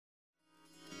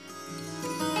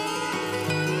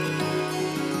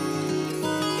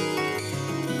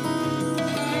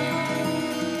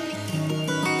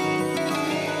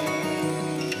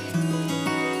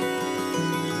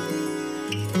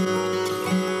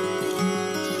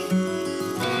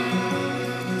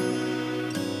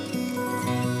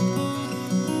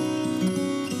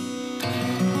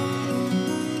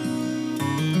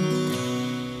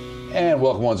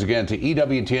welcome once again to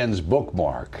EWTN's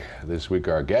Bookmark. This week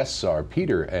our guests are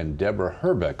Peter and Debra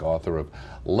Herbeck, author of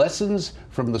Lessons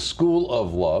from the School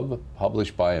of Love,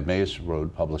 published by Emmaus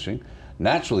Road Publishing,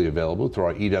 naturally available through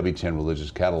our EWTN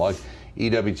religious catalog,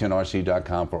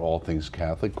 EWTNRC.com for all things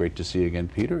Catholic. Great to see you again,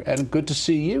 Peter, and good to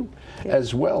see you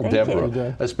as well,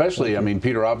 Debra. Especially, I mean,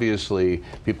 Peter, obviously,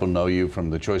 people know you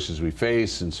from The Choices We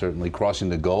Face and certainly Crossing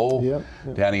the Goal,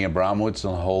 Danny Abramowitz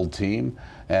and the whole team.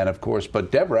 And of course,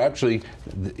 but Debra, actually,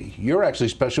 you're actually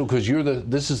special because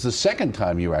this is the second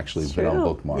time you actually been on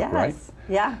Bookmark, right?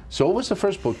 Yeah. So what was the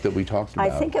first book that we talked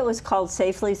about? I think it was called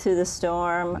Safely Through the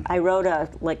Storm. I wrote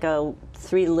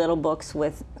three little books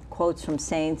with quotes from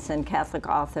saints and Catholic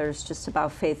authors just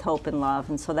about faith, hope, and love.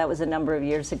 And so that was a number of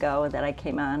years ago that I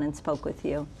came on and spoke with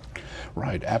you.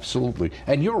 Right, absolutely.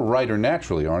 And you're a writer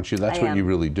naturally, aren't you? That's what you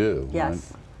really do.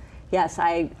 Yes. Right? Yes,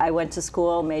 I went to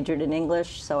school, majored in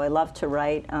English, so I love to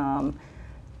write.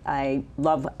 I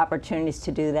love opportunities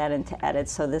to do that and to edit,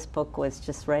 so this book was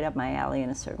just right up my alley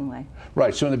in a certain way.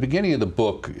 Right, so in the beginning of the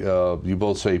book, you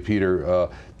both say, Peter,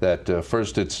 that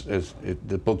first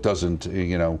the book doesn't,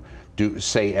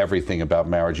 say everything about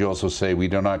marriage. You also say we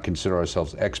do not consider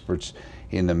ourselves experts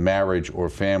in the marriage or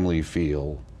family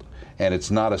field, and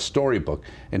it's not a storybook.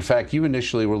 In fact, you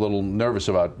initially were a little nervous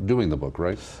about doing the book,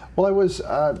 right? Well, I was.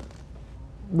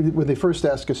 When they first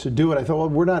asked us to do it, I thought,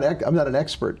 well, I'm not an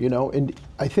expert, and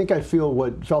I think I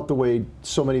felt the way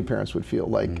so many parents would feel,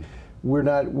 like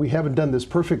we haven't done this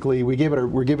perfectly.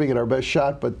 We're giving it our best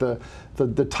shot, but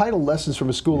the title, Lessons from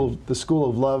the School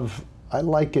of Love, I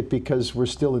like it because we're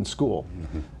still in school.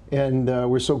 And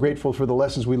we're so grateful for the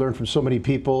lessons we learned from so many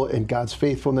people and God's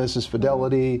faithfulness, His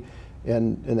fidelity,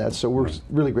 and that. So we're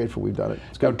really grateful we've done it.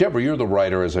 Now, Debra, you're the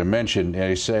writer, as I mentioned, and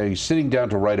you say sitting down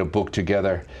to write a book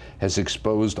together has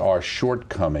exposed our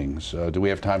shortcomings. Do we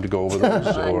have time to go over those?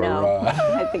 No,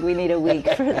 I think we need a week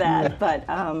for that. But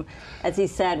as he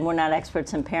said, we're not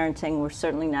experts in parenting. We're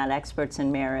certainly not experts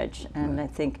in marriage. And I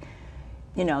think,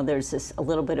 there's a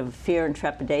little bit of fear and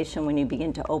trepidation when you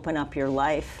begin to open up your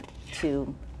life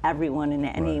to everyone and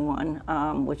anyone,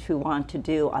 which we want to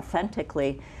do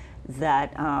authentically,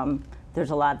 that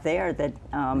there's a lot there that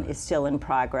is still in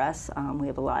progress. We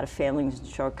have a lot of failings and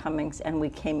shortcomings, and we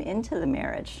came into the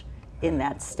marriage in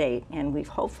that state, and we've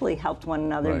hopefully helped one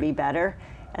another be better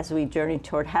as we journey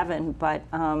toward heaven, but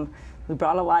we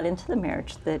brought a lot into the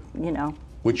marriage that,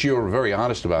 which you're very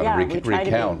honest about and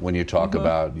recount when you talk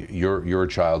about your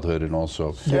childhood and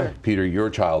also, Peter,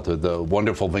 your childhood, the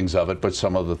wonderful things of it, but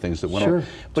some of the things that went on.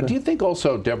 But do you think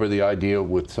also, Debra, the idea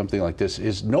with something like this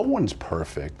is no one's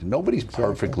perfect. Nobody's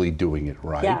perfectly doing it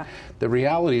right. Yeah. The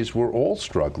reality is we're all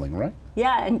struggling, right?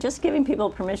 Yeah, and just giving people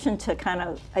permission to kind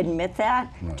of admit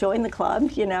that, join the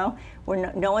club,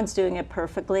 where no one's doing it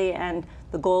perfectly, and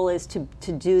the goal is to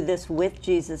do this with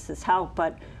Jesus' help,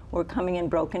 but we're coming in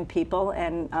broken people,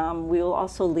 and we will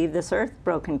also leave this earth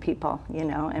broken people,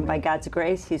 and by God's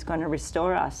grace, He's going to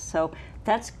restore us. So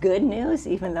that's good news,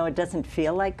 even though it doesn't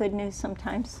feel like good news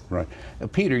sometimes. Right.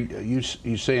 Peter, you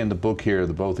say in the book here,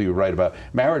 the both of you write about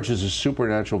marriage is a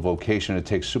supernatural vocation. It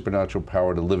takes supernatural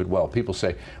power to live it well. People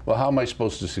say, well, how am I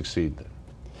supposed to succeed then?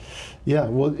 Yeah,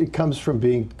 well, it comes from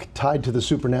being tied to the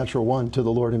supernatural one, to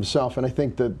the Lord Himself. And I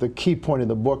think that the key point in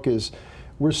the book is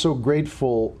we're so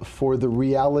grateful for the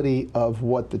reality of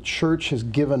what the church has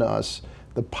given us,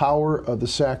 the power of the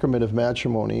sacrament of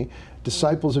matrimony,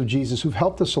 disciples of Jesus who've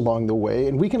helped us along the way.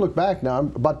 And we can look back now. I'm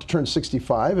about to turn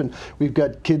 65, and we've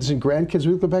got kids and grandkids.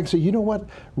 We look back and say, you know what?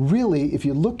 Really, if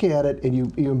you look at it and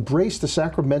you embrace the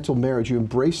sacramental marriage, you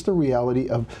embrace the reality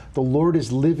of the Lord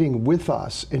is living with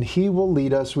us, and He will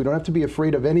lead us. We don't have to be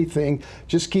afraid of anything.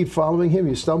 Just keep following Him.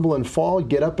 You stumble and fall,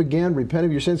 get up again, repent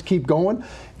of your sins, keep going.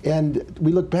 And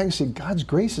we look back and say, God's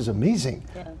grace is amazing,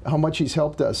 how much He's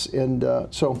helped us. And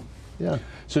yeah.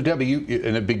 So, Debbie, you,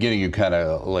 in the beginning, you kind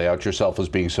of lay out yourself as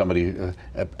being somebody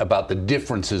about the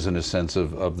differences, in a sense,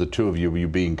 of the two of you. You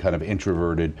being kind of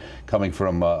introverted, coming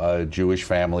from a Jewish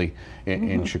family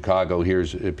in Chicago.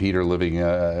 Here's Peter living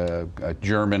a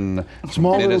German,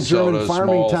 small Minnesota, little German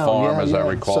farming town, farm, as I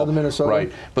recall. Southern Minnesota.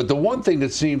 Right. But the one thing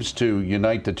that seems to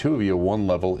unite the two of you at one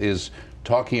level is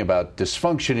talking about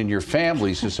dysfunction in your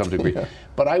families to some degree.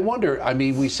 But I wonder, I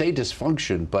mean, we say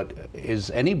dysfunction, but is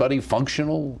anybody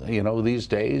functional, these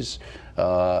days?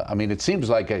 I mean, it seems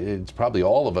like it's probably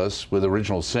all of us with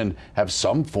original sin have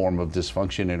some form of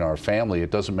dysfunction in our family.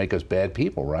 It doesn't make us bad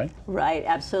people, right? Right,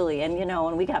 absolutely. And,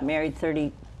 when we got married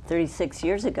 36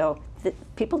 years ago,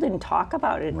 people didn't talk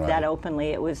about it that openly.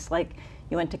 It was like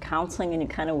you went to counseling and you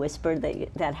kind of whispered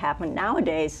that happened.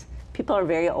 Nowadays, people are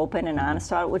very open and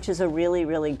honest about it, which is a really,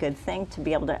 really good thing to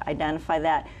be able to identify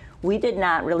that. we did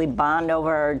not really bond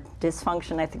over our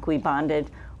dysfunction. I think we bonded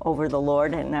over the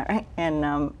Lord and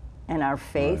our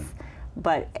faith. Right.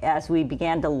 But as we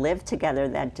began to live together,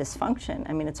 that dysfunction,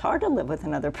 I mean, it's hard to live with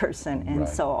another person. And Right.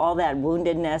 so all that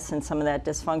woundedness and some of that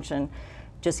dysfunction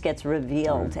just gets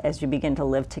revealed as you begin to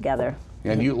live together.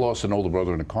 And you lost an older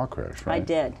brother in a car crash, right? I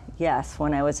did, yes,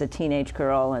 when I was a teenage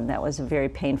girl, and that was a very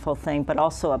painful thing, but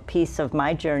also a piece of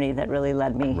my journey that really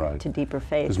led me Right. to deeper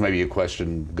faith. Because maybe you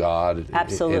questioned God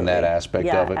Absolutely. in that aspect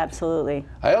of it. Yeah, absolutely.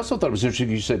 I also thought it was interesting.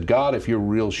 You said, God, if you're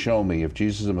real, show me. If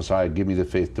Jesus is the Messiah, give me the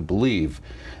faith to believe.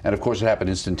 And of course, it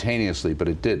happened instantaneously, but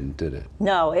it didn't, did it?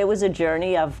 No, it was a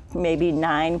journey of maybe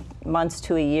 9 months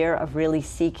to a year of really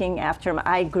seeking after him.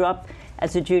 I grew up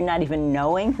as a Jew not even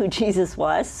knowing who Jesus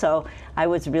was, so I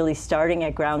was really starting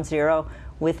at ground zero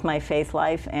with my faith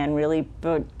life and really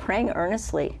praying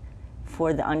earnestly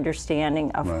for the understanding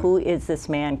of Right. who is this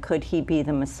man, could he be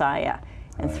the Messiah?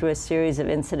 And Right. through a series of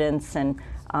incidents and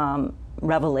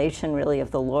revelation really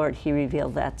of the Lord, he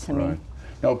revealed that to me. Right.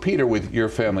 Now, Peter, with your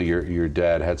family, your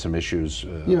dad had some issues,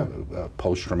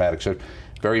 post-traumatic. So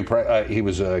he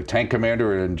was a tank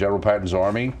commander in General Patton's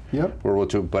army. Yep. World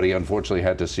War II, but he unfortunately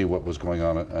had to see what was going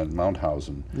on at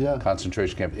Mauthausen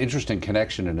concentration camp. Interesting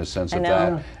connection in a sense of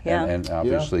that, Yeah. and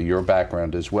obviously your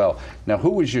background as well. Now,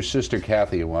 who was your sister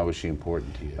Kathy, and why was she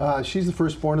important to you? She's the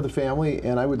firstborn of the family,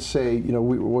 and I would say, you know,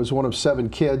 we was one of 7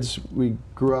 kids. We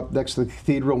grew up next to the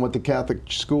cathedral and went to Catholic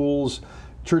schools,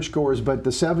 churchgoers, but the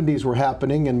 70s were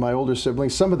happening, and my older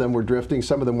siblings, some of them were drifting,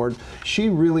 some of them weren't. She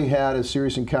really had a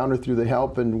serious encounter through the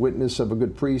help and witness of a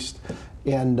good priest,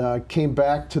 and came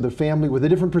back to the family with a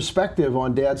different perspective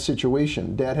on Dad's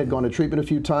situation. Dad had gone to treatment a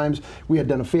few times. We had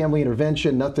done a family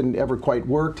intervention. Nothing ever quite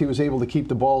worked. He was able to keep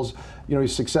the balls, you know,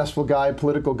 he's a successful guy,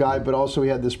 political guy, but also he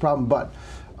had this problem. But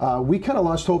we kind of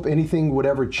lost hope anything would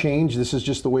ever change. This is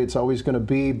just the way it's always going to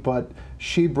be. But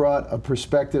she brought a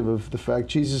perspective of the fact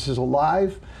Jesus is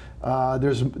alive.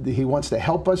 He wants to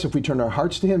help us if we turn our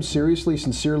hearts to him, seriously,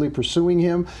 sincerely pursuing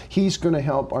him. He's going to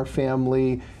help our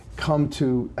family come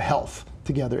to health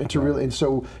together, and to really, and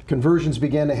so conversions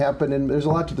began to happen. And there's a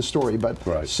lot to the story, but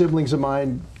siblings of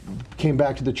mine came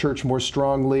back to the church more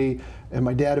strongly. And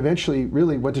my dad eventually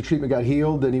really went to treatment, got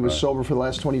healed, and he was sober for the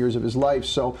last 20 years of his life.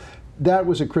 So that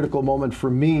was a critical moment for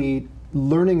me,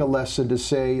 learning a lesson to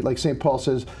say, like St. Paul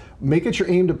says, make it your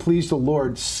aim to please the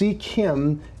Lord, seek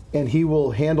him, and he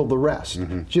will handle the rest.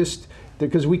 Just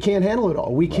because we can't handle it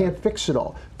all. We can't fix it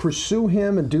all. Pursue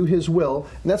him and do his will.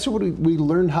 And that's what we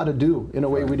learned how to do in a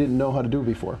way we didn't know how to do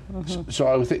before. So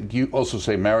I would think you also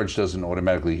say marriage doesn't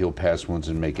automatically heal past wounds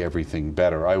and make everything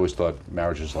better. I always thought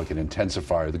marriage is like an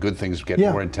intensifier. The good things get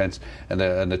more intense, and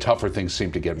the tougher things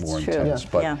seem to get more intense.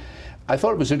 But I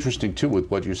thought it was interesting too with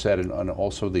what you said, and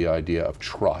also the idea of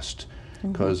trust.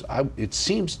 Because it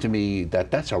seems to me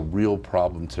that that's a real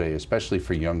problem today, especially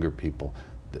for younger people.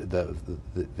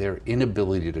 Their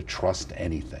inability to trust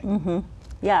anything.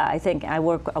 Yeah, I think I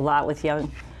work a lot with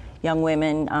young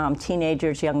women,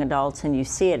 teenagers, young adults, and you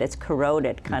see it. It's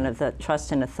corroded, kind of the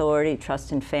trust in authority,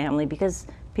 trust in family, because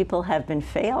people have been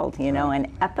failed, you know, and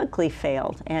epically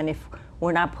failed. And if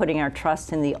we're not putting our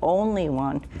trust in the only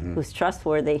one who's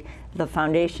trustworthy, the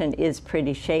foundation is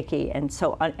pretty shaky, and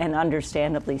so and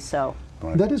understandably so.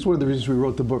 That is one of the reasons we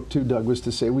wrote the book too, Doug, was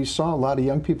to say we saw a lot of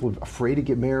young people afraid to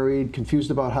get married,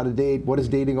 confused about how to date, what is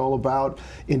dating all about,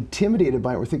 intimidated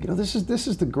by it. We're thinking, oh, this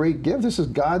is the great gift, this is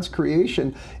God's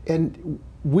creation, and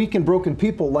weak and broken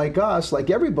people like us, like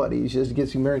everybody just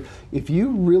gets married. If you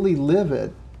really live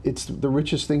it, it's the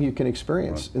richest thing you can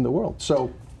experience in the world.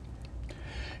 So.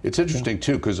 It's interesting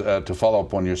too, because to follow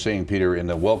up on your saying, Peter, in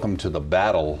the Welcome to the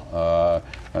Battle,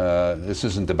 this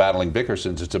isn't the battling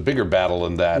Bickersons, it's a bigger battle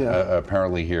than that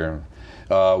apparently here,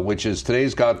 which is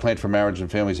today's God plan for marriage and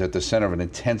families at the center of an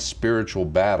intense spiritual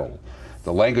battle.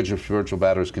 The language of spiritual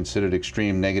battle is considered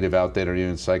extreme, negative, outdated, or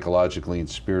even psychologically and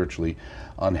spiritually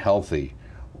unhealthy.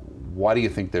 Why do you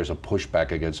think there's a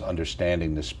pushback against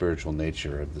understanding the spiritual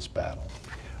nature of this battle?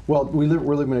 Well,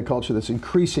 we're living in a culture that's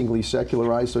increasingly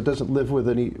secularized, so it doesn't live with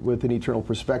an eternal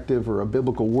perspective or a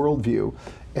biblical worldview,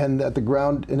 and at the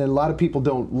ground, and a lot of people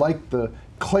don't like the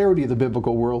clarity of the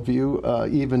biblical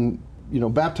worldview. Even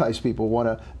baptized people want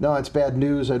to, no, it's bad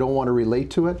news, I don't want to relate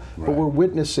to it. But we're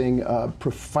witnessing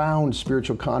profound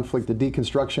spiritual conflict, the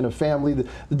deconstruction of family.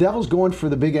 The devil's going for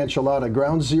the big enchilada,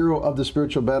 ground zero of the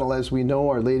spiritual battle, as we know.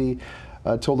 Our Lady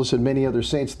told us, and many other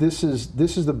saints, this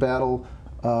is the battle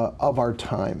of our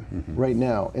time right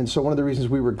now. And so one of the reasons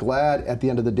we were glad at the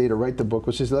end of the day to write the book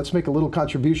was to say, let's make a little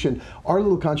contribution, our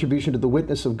little contribution to the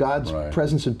witness of God's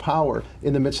presence and power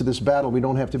in the midst of this battle. We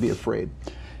don't have to be afraid.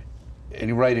 And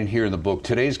you write in here in the book,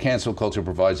 today's cancel culture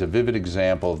provides a vivid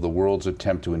example of the world's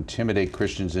attempt to intimidate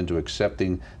Christians into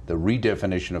accepting the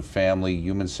redefinition of family,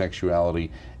 human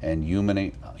sexuality, and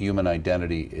human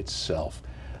identity itself.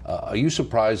 Are you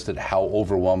surprised at how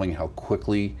overwhelming, how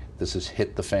quickly this has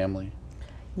hit the family?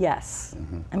 Yes.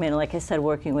 I mean, like I said,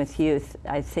 working with youth,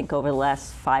 I think over the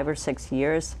last 5 or 6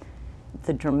 years,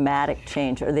 the dramatic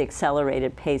change or the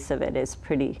accelerated pace of it is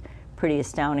pretty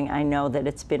astounding. I know that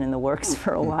it's been in the works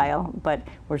for a while, but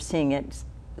we're seeing it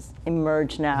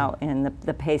emerge now, and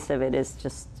the pace of it is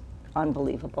just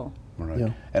unbelievable. Right. Yeah.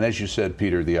 And as you said,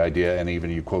 Peter, the idea, and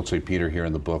even you quote, say, Peter here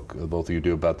in the book, both of you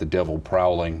do, about the devil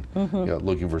prowling, you know,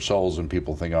 looking for souls, and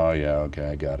people think, oh, yeah, okay,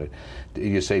 I got it.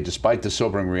 You say, despite the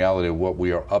sobering reality of what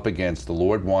we are up against, the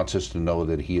Lord wants us to know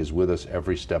that He is with us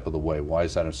every step of the way. Why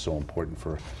is that so important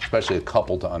for, especially a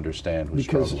couple, to understand who's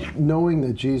Because struggling? knowing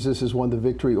that Jesus has won the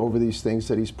victory over these things,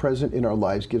 that He's present in our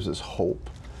lives, gives us hope,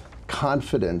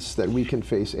 confidence that we can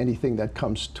face anything that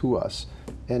comes to us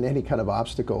and any kind of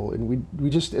obstacle. And we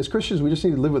just, as Christians, we just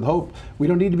need to live with hope. We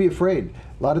don't need to be afraid.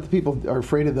 A lot of the people are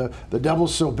afraid of the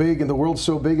devil's so big and the world's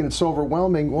so big and it's so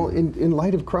overwhelming. Well, in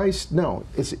light of Christ, no,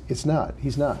 it's not.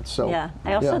 He's not. So Yeah,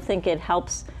 I also think it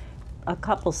helps a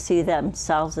couple see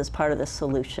themselves as part of the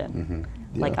solution.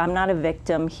 Like, I'm not a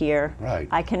victim here. Right.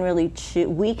 I can really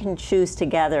we can choose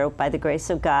together, by the grace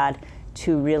of God,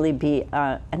 to really be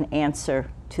an answer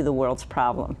to the world's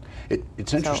problem.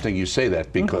 It's interesting you say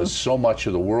that, because so much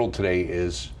of the world today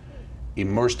is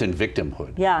immersed in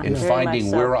victimhood. Yeah, in very finding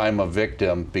much so. where I'm a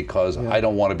victim because I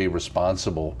don't want to be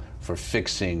responsible for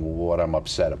fixing what I'm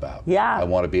upset about. Yeah. I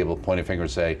want to be able to point a finger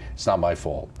and say, it's not my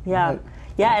fault. Yeah. Right.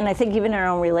 Yeah, and I think even in our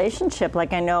own relationship,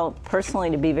 like, I know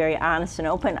personally, to be very honest and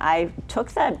open, I took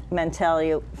that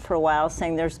mentality for a while,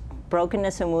 saying there's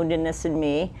brokenness and woundedness in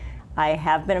me. I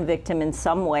have been a victim in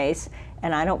some ways,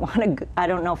 and I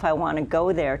don't know if I want to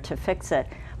go there to fix it.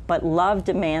 But love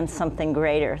demands something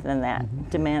greater than that. It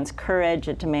demands courage,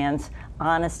 it demands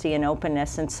honesty and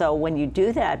openness. And so when you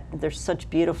do that, there's such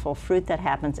beautiful fruit that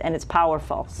happens, and it's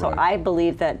powerful. So Right. I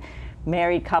believe that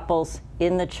married couples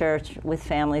in the church with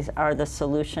families are the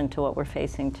solution to what we're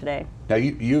facing today. Now,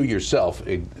 you yourself,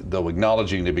 though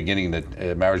acknowledging in the beginning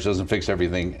that marriage doesn't fix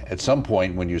everything, at some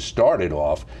point when you started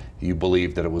off, you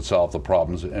believed that it would solve the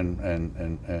problems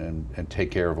and take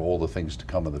care of all the things to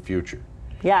come in the future.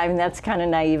 Yeah, I mean, that's kind of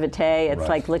naivete. It's Right.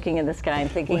 like looking at this guy and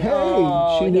thinking, Hey,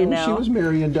 oh, she knew you know. she was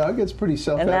marrying Doug. It's pretty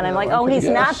self-evident. And then I'm like, oh, he's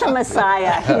not the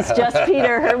Messiah. He's just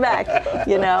Peter Herbeck,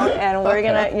 you know, and we're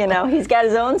going to, you know, he's got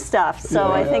his own stuff.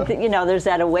 So I think that, you know, there's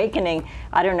that awakening.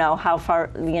 I don't know how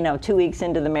far, you know, 2 weeks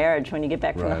into the marriage, when you get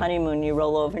back from the Right. honeymoon, you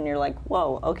roll over and you're like,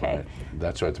 whoa, okay. Right.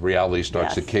 That's right. The reality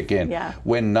starts to Yes. kick in. Yeah.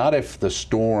 When not if the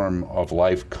storm of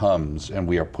life comes and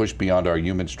we are pushed beyond our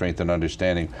human strength and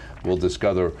understanding, we'll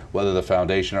discover whether the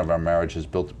foundation of our marriage is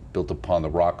built upon the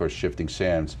rock or shifting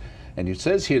sands. And it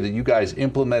says here that you guys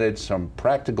implemented some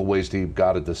practical ways to keep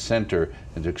God at the center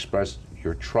and to express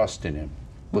your trust in Him.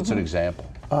 What's an example?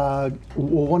 Well,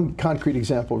 one concrete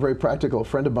example, very practical. A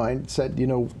friend of mine said, you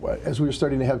know, as we were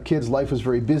starting to have kids, life was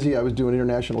very busy. I was doing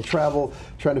international travel,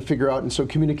 trying to figure out, and so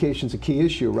communication's a key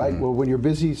issue, right? Well, when you're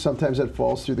busy, sometimes that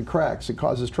falls through the cracks. It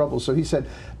causes trouble. So he said,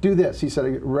 do this. He said, I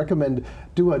recommend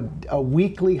do a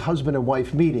weekly husband and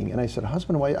wife meeting. And I said,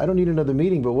 husband and wife, I don't need another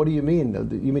meeting, but what do you mean?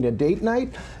 You mean a date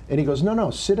night? And he goes,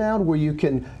 no, sit down where you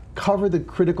can cover the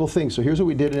critical things. So here's what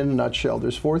we did in a nutshell.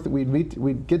 There's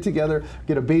we'd get together,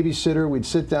 get a babysitter, we'd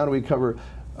sit down, we'd cover,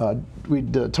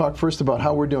 we'd talk first about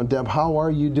how we're doing. Deb, how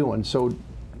are you doing? So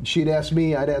she'd ask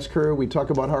me, I'd ask her, we'd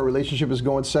talk about how our relationship is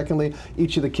going. Secondly,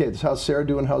 each of the kids, how's Sarah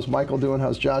doing, how's Michael doing,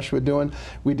 how's Joshua doing?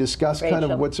 We discuss kind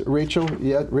of what's Rachel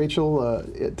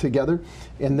together.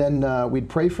 And then we'd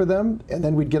pray for them, and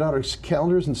then we'd get out our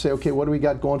calendars and say, okay, what do we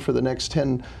got going for the next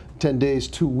 10 days,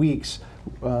 2 weeks?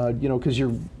 You know, because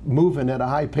you're moving at a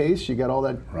high pace, you got all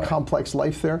that complex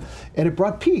life there, and it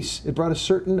brought peace. It brought a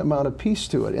certain amount of peace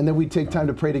to it, and then we take time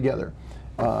to pray together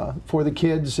for the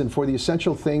kids and for the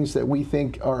essential things that we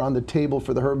think are on the table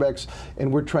for the Herbecks,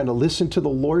 and we're trying to listen to the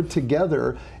Lord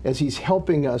together as He's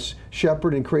helping us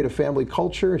shepherd and create a family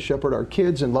culture, and shepherd our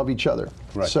kids, and love each other.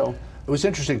 Right. So. It was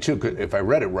interesting, too, 'cause if I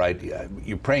read it right,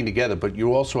 you're praying together, but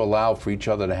you also allow for each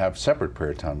other to have separate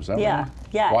prayer times. Is that right?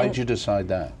 Yeah. Why did you decide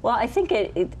that? Well, I think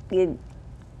it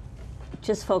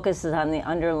just focuses on the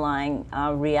underlying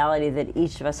reality that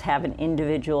each of us have an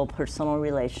individual personal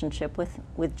relationship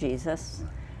with Jesus,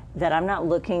 that I'm not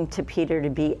looking to Peter to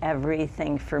be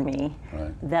everything for me,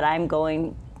 that I'm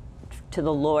going to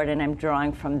the Lord, and I'm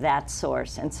drawing from that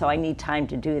source. And so I need time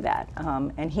to do that.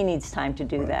 And he needs time to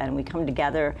do that. And we come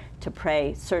together to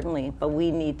pray, certainly, but we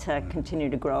need to continue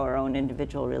to grow our own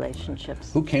individual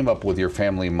relationships. Who came up with your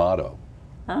family motto?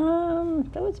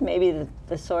 That was maybe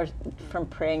the source from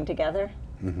praying together.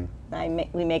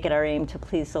 We make it our aim to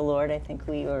please the Lord. I think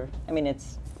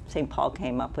it's St. Paul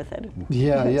came up with it.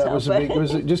 Yeah, it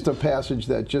was just a passage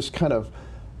that just kind of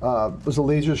was a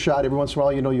laser shot. Every once in a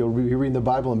while, you'll be reading the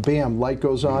Bible and bam, light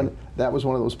goes on. That was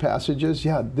one of those passages.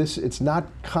 Yeah, it's not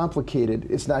complicated.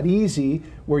 It's not easy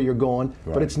where you're going,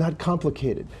 but it's not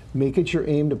complicated. Make it your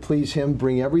aim to please him.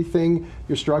 Bring everything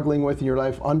you're struggling with in your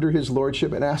life under his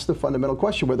lordship and ask the fundamental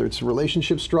question, whether it's a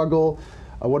relationship struggle,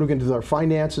 what are we going to do with our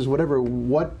finances, whatever,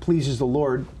 what pleases the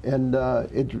Lord, and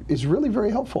it is really very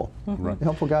helpful.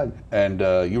 Helpful guide. And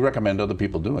you recommend other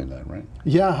people doing that, right?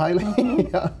 Yeah, highly.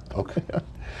 Yeah. Okay.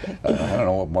 I don't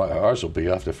know what ours will be.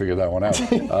 I'll have to figure that one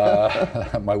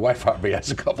out. My wife probably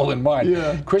has a couple in mind.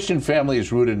 Yeah. Christian family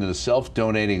is rooted in the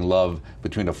self-donating love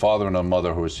between a father and a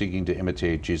mother who are seeking to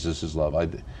imitate Jesus'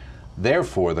 love.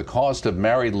 Therefore, the cost of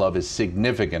married love is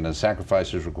significant, and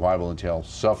sacrifices required will entail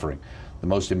suffering. The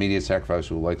most immediate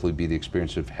sacrifice will likely be the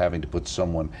experience of having to put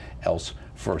someone else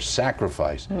first.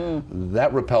 Sacrifice.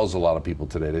 That repels a lot of people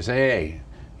today. They say, hey,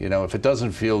 if it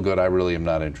doesn't feel good, I really am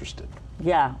not interested.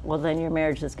 Yeah, well, then your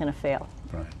marriage is going to fail.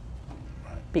 Right.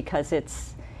 Because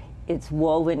it's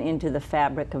woven into the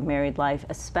fabric of married life,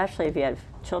 especially if you have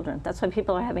children. That's why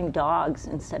people are having dogs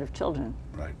instead of children.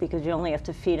 Right. Because you only have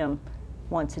to feed them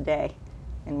once a day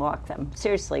and walk them.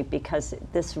 Seriously, because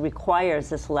this requires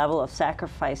this level of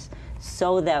sacrifice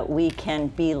so that we can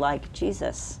be like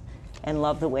Jesus and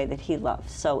love the way that he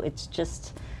loves. So it's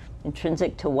just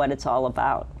intrinsic to what it's all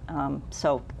about.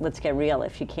 So let's get real.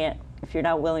 If you're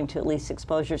not willing to at least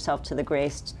expose yourself to the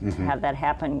grace to have that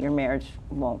happen, your marriage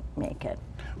won't make it.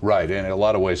 Right, and in a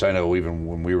lot of ways, I know even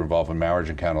when we were involved in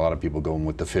marriage encounter, a lot of people going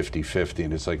with the 50-50,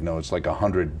 and it's like, no, it's like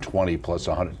 120 plus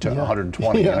 100 to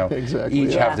 120, exactly.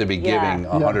 Each have to be giving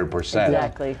 100%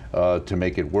 exactly. To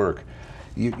make it work.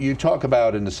 You talk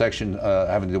about in the section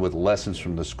having to do with lessons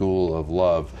from the school of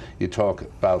love, you talk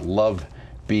about love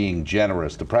being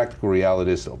generous. The practical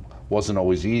reality is wasn't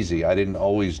always easy. I didn't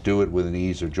always do it with an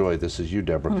ease or joy. This is you,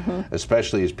 Deborah.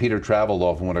 Especially as Peter traveled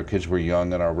often when our kids were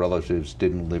young and our relatives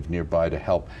didn't live nearby to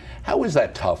help. How is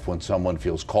that tough when someone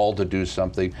feels called to do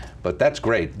something, but that's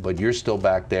great, but you're still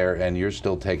back there and you're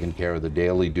still taking care of the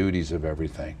daily duties of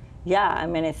everything? Yeah,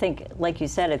 I think, like you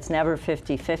said, it's never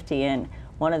 50-50, and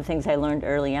one of the things I learned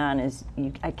early on is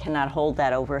I cannot hold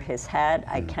that over his head.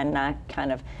 I cannot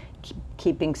kind of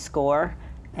keeping score.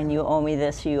 And you owe me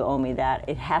this, you owe me that.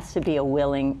 It has to be a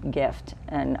willing gift,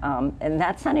 and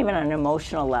that's not even on an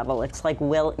emotional level. It's like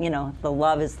the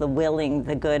love is the willing,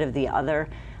 the good of the other,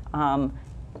 and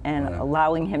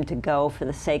allowing him to go for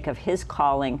the sake of his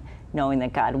calling, knowing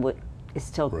that God is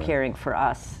still caring for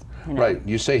us. Right.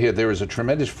 You say here there is a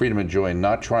tremendous freedom and joy in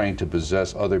not trying to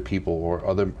possess other people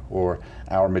or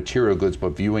our material goods,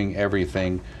 but viewing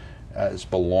everything as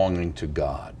belonging to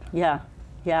God. Yeah.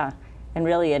 Yeah. And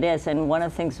really it is. And one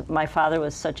of the things, my father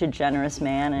was such a generous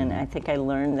man, and I think I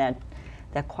learned that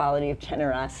quality of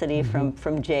generosity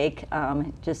from Jake,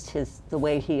 just the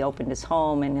way he opened his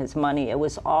home and his money. It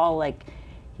was all like,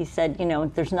 he said,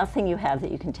 there's nothing you have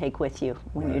that you can take with you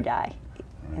when you die.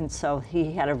 And so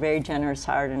he had a very generous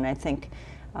heart, and I think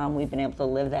we've been able to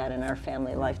live that in our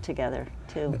family life together,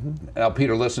 too. Now,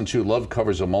 Peter, listen to love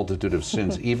covers a multitude of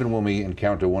sins. Even when we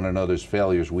encounter one another's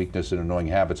failures, weakness, and annoying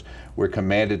habits, we're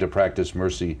commanded to practice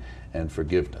mercy and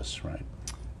forgiveness, right?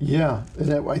 Yeah,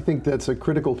 and I think that's a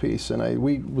critical piece, and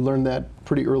we learned that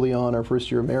pretty early on, our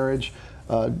first year of marriage.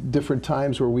 Different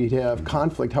times where we'd have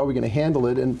conflict, how are we going to handle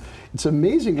it? And it's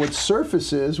amazing what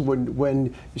surfaces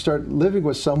when you start living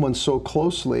with someone so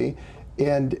closely.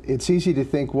 And it's easy to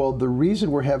think, well, the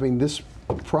reason we're having this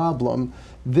problem,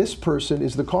 this person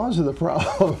is the cause of the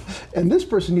problem, and this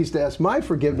person needs to ask my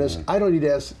forgiveness. I don't need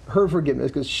to ask her forgiveness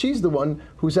because she's the one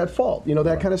who's at fault.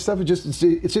 That kind of stuff.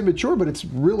 It's immature, but it's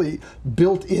really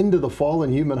built into the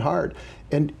fallen human heart.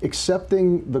 And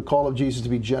accepting the call of Jesus to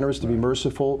be generous, to be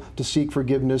merciful, to seek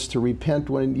forgiveness, to repent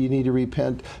when you need to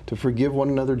repent, to forgive one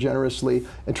another generously,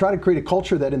 and try to create a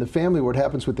culture that in the family where it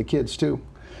happens with the kids too.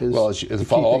 Well, as a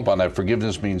follow-up on that,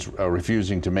 forgiveness means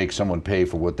refusing to make someone pay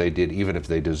for what they did, even if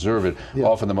they deserve it. Yeah.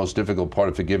 Often the most difficult part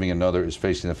of forgiving another is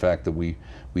facing the fact that we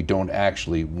don't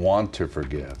actually want to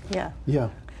forgive. Yeah.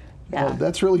 Well,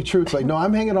 that's really true. It's like, no,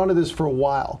 I'm hanging on to this for a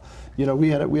while. We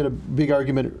had a big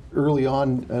argument early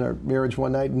on in our marriage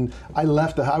one night, and I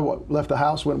left the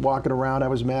house, went walking around. I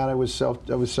was mad. I was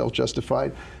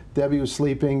self-justified. Debbie was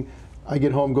sleeping. I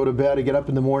get home, go to bed, I get up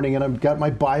in the morning, and I've got my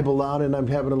Bible out, and I'm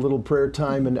having a little prayer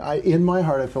time, and in my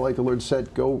heart, I feel like the Lord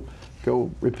said, go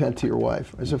repent to your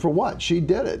wife. I said, for what? She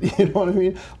did it. You know what I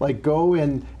mean? Like, go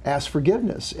and ask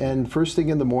forgiveness. And first thing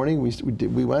in the morning,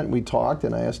 we went and we talked,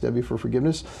 and I asked Debbie for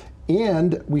forgiveness.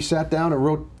 And we sat down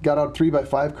and got out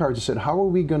 3x5 cards and said, how are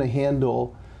we going to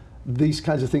handle these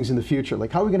kinds of things in the future?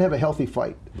 Like, how are we going to have a healthy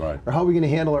fight? Right. Or how are we going to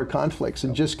handle our conflicts?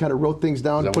 And just kind of wrote things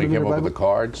down. Is that put when them you in came our up with Bible.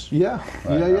 the cards? Yeah.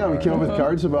 We came up with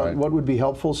cards about what would be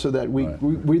helpful, so that we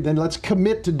then let's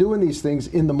commit to doing these things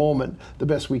in the moment the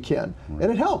best we can.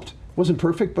 And it helped. Wasn't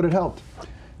perfect, but it helped.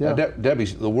 Yeah. Now, Debbie,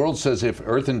 the world says if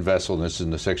earthen vessel, and this is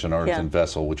in the section on earthen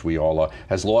vessel, which we all are,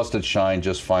 has lost its shine,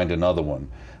 just find another one.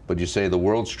 But you say the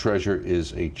world's treasure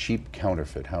is a cheap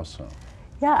counterfeit. How so?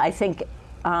 Yeah, I think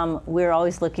we're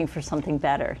always looking for something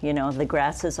better. You know, the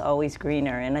grass is always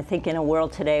greener. And I think in a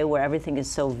world today where everything is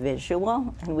so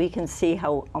visual, and we can see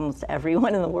how almost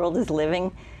everyone in the world is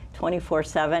living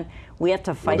 24/7, we have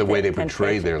to fight the way that they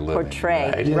portray temptation. their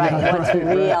living. Right, what's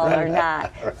real or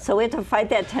not. So we have to fight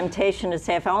that temptation to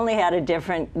say, if I only had a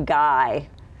different guy,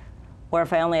 or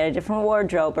if I only had a different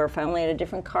wardrobe, or if I only had a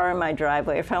different car in my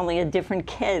driveway, or if I only had different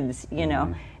kids, you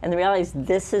know. And the reality is,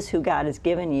 this is who God has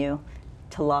given you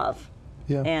to love.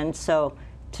 Yeah. And so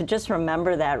to just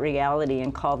remember that reality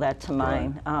and call that to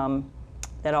mind,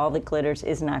 that all that glitters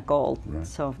is not gold.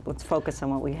 So let's focus on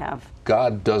what we have.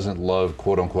 God doesn't love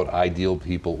quote unquote ideal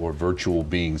people or virtual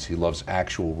beings. He loves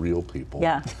actual real people.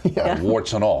 Yeah.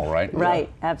 Warts and all, right? Right,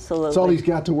 absolutely. That's all he's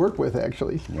got to work with,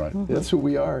 actually. Right. That's who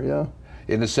we are, yeah.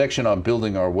 In the section on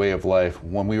building our way of life,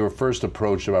 when we were first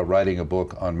approached about writing a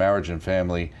book on marriage and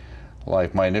family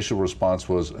life, my initial response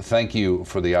was, thank you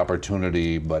for the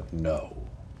opportunity, but no.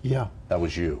 Yeah. That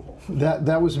was you.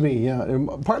 That was me, yeah.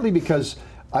 And partly because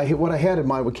what I had in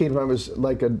mind, what came to mind was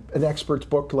like an expert's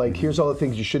book, like here's all the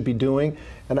things you should be doing.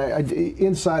 And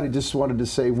inside I just wanted to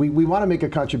say, we want to make a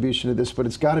contribution to this, but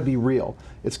it's got to be real.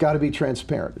 It's got to be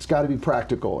transparent. It's got to be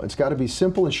practical. It's got to be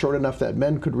simple and short enough that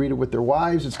men could read it with their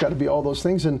wives. It's got to be all those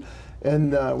things. And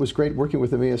it was great working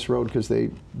with Emmaus Road, because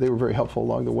they were very helpful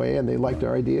along the way, and they liked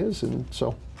our ideas, and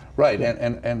so. Right,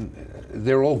 and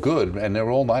they're all good, and they're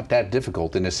all not that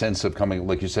difficult in the sense of coming,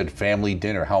 like you said, family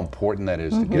dinner, how important that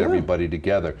is to get everybody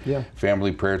together. Yeah.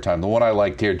 Family prayer time. The one I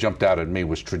liked here, jumped out at me,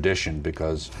 was tradition,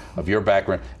 because of your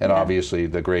background, and obviously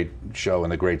the great show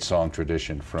and the great song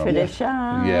Tradition from...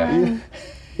 Tradition.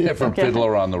 From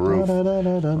Fiddler on the Roof.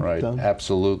 Right,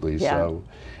 absolutely. Yeah. So,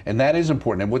 and that is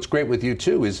important. And what's great with you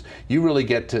too is you really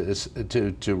get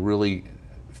to really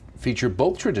feature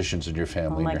both traditions in your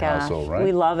family, in your household, right?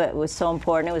 We love it. It was so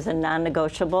important. It was a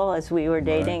non-negotiable as we were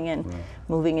dating and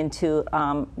moving into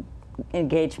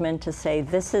engagement, to say,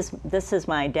 this is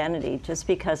my identity. Just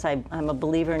because I'm a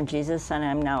believer in Jesus and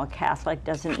I'm now a Catholic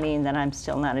doesn't mean that I'm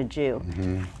still not a Jew.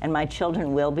 And my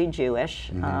children will be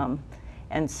Jewish.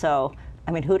 And so,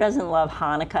 I mean, who doesn't love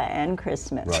Hanukkah and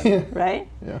Christmas, right?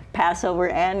 Yeah. Passover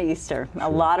and Easter. A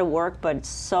lot of work, but it's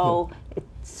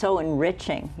so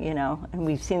enriching, you know. And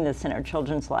we've seen this in our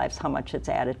children's lives, how much it's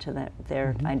added to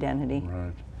their identity.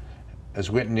 Right. As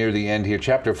we're near the end here,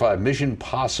 Chapter 5, Mission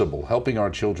Possible, helping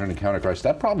our children encounter Christ.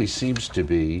 That probably seems to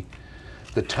be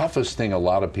the toughest thing a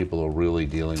lot of people are really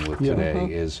dealing with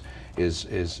today,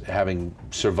 is having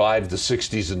survived the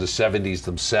 60s and the 70s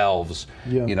themselves,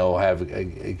 you know, have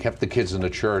kept the kids in the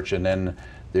church, and then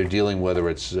they're dealing, whether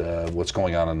it's what's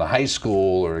going on in the high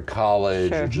school or at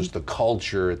college or just the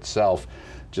culture itself,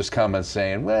 just come and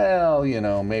saying, well, you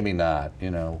know, maybe not,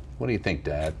 you know. What do you think,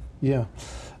 Dad? Yeah.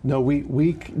 No, we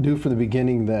knew from the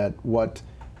beginning that what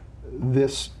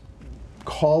this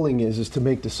calling is to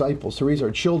make disciples, to raise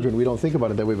our children. We don't think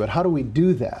about it that way, but how do we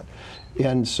do that?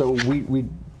 And so we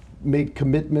made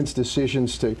commitments,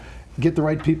 decisions to get the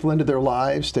right people into their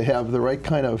lives, to have the right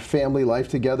kind of family life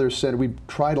together. Said we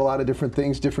tried a lot of different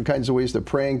things, different kinds of ways to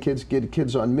praying kids, get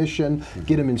kids on mission,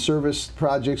 get them in service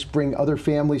projects, bring other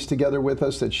families together with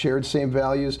us that shared same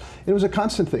values. It was a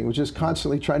constant thing. It was just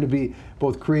constantly trying to be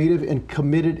both creative and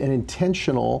committed and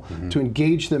intentional to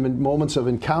engage them in moments of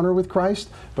encounter with Christ,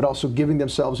 but also giving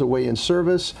themselves away in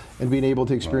service and being able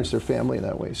to experience their family in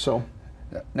that way. So.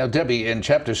 Now, Debbie, in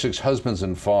Chapter 6, Husbands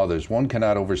and Fathers, one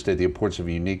cannot overstate the importance of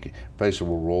a unique,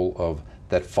 placeable role of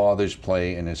that fathers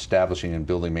play in establishing and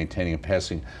building, maintaining, and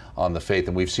passing on the faith.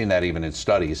 And we've seen that even in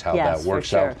studies, how that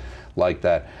works out like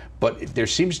that. But there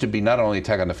seems to be not only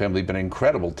attack on the family, but an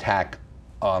incredible attack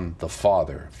on the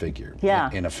father figure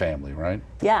in a family, right?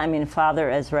 Yeah, I mean, father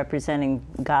as representing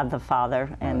God the Father,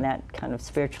 and that kind of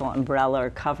spiritual umbrella or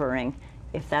covering.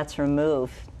 If that's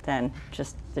removed, then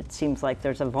just it seems like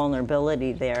there's a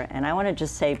vulnerability there. And I want to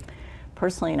just say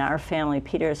personally in our family,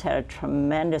 Peter has had a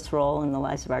tremendous role in the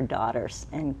lives of our daughters,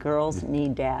 and girls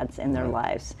need dads in their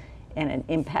lives, and it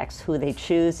impacts who they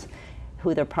choose,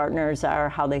 who their partners are,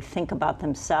 how they think about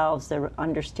themselves, their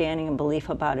understanding and belief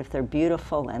about if they're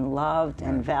beautiful and loved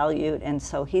and valued. And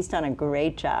so he's done a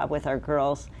great job with our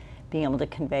girls being able to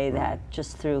convey that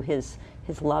just through his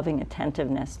loving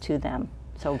attentiveness to them.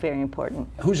 So very important.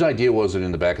 Whose idea was it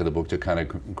in the back of the book to kind of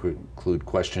include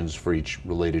questions for each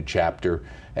related chapter,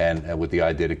 and with the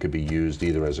idea that it could be used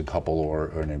either as a couple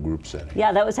or in a group setting?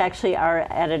 Yeah, that was actually our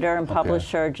editor and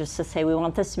publisher, just to say we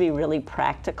want this to be really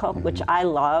practical, which I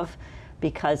love,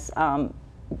 because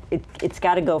it's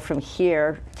got to go from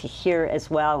here to here as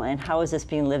well. And how is this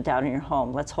being lived out in your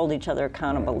home? Let's hold each other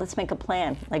accountable. Let's make a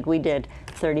plan like we did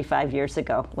 35 years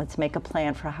ago. Let's make a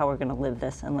plan for how we're going to live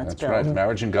this, and let's build. That's right.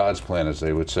 Marriage and God's plan, as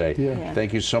they would say.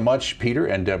 Thank you so much, Peter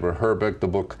and Debra Herbeck. The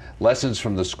book, Lessons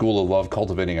from the School of Love,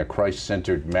 Cultivating a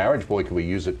Christ-Centered Marriage. Boy, can we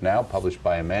use it now. Published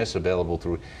by Emmaus, available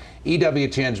through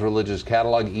EWTN's religious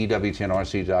catalog,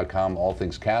 EWTNRC.com, all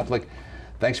things Catholic.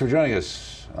 Thanks for joining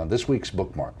us on this week's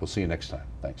Bookmark. We'll see you next time.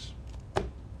 Thanks.